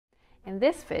In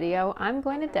this video, I'm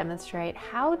going to demonstrate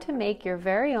how to make your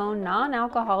very own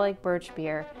non-alcoholic birch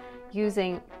beer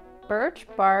using birch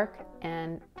bark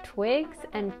and twigs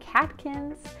and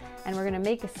catkins, and we're going to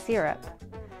make a syrup.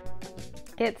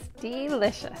 It's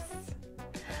delicious.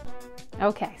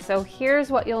 Okay, so here's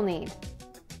what you'll need.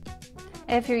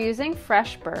 If you're using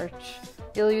fresh birch,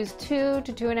 you'll use 2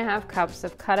 to 2.5 cups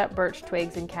of cut up birch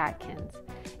twigs and catkins.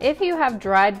 If you have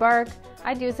dried bark,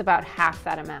 I'd use about half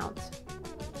that amount.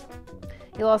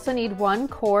 You'll also need 1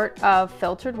 quart of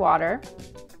filtered water,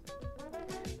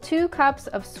 2 cups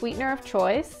of sweetener of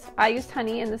choice. I used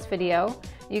honey in this video.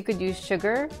 You could use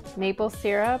sugar, maple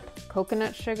syrup,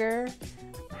 coconut sugar.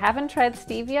 I haven't tried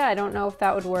stevia. I don't know if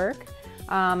that would work.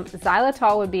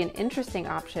 Xylitol would be an interesting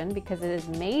option because it is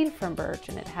made from birch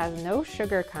and it has no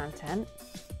sugar content.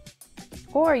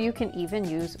 Or you can even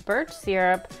use birch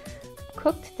syrup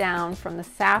cooked down from the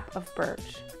sap of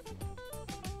birch.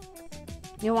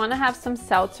 You'll want to have some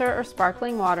seltzer or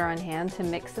sparkling water on hand to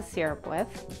mix the syrup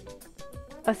with,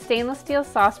 a stainless steel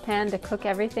saucepan to cook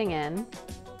everything in,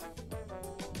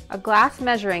 a glass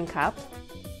measuring cup,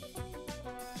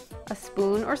 a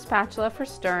spoon or spatula for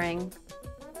stirring,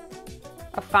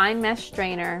 a fine mesh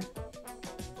strainer,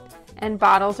 and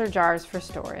bottles or jars for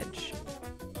storage.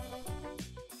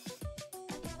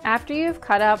 After you've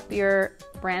cut up your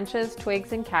branches,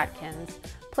 twigs, and catkins,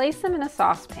 place them in a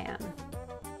saucepan.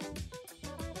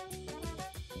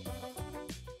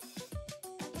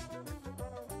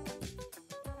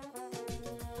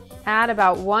 Add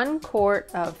about 1 quart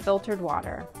of filtered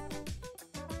water.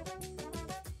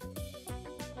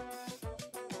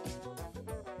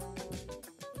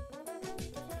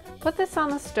 Put this on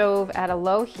the stove at a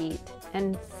low heat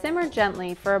and simmer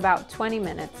gently for about 20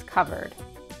 minutes covered.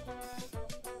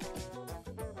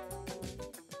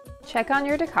 Check on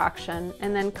your decoction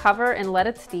and then cover and let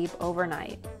it steep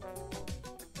overnight.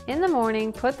 In the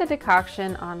morning, put the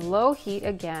decoction on low heat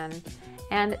again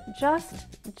and just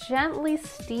gently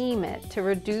steam it to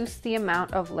reduce the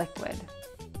amount of liquid.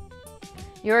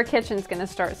 Your kitchen's gonna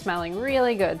start smelling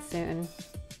really good soon.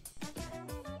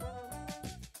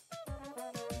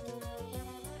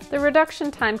 The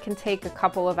reduction time can take a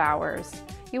couple of hours.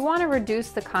 You want to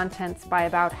reduce the contents by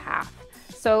about half.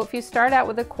 So if you start out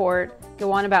with a quart, you'll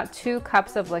want about 2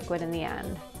 cups of liquid in the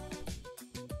end.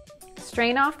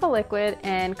 Strain off the liquid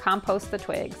and compost the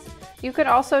twigs. You could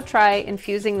also try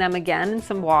infusing them again in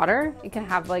some water. You can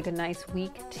have like a nice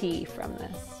weak tea from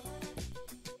this.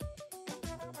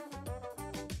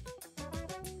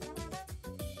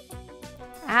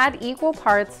 Add equal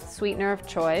parts sweetener of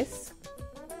choice,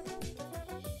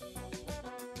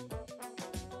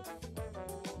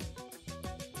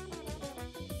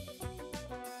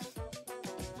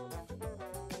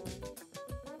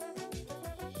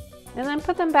 and then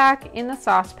put them back in the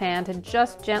saucepan to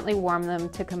just gently warm them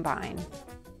to combine.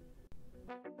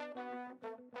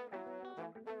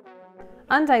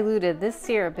 Undiluted, this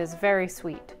syrup is very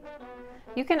sweet.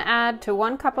 You can add to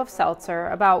 1 cup of seltzer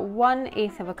about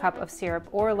 1/8 of a cup of syrup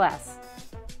or less,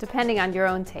 depending on your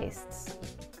own tastes.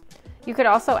 You could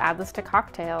also add this to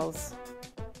cocktails,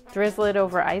 drizzle it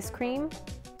over ice cream,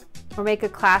 or make a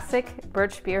classic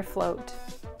birch beer float.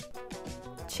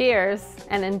 Cheers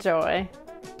and enjoy!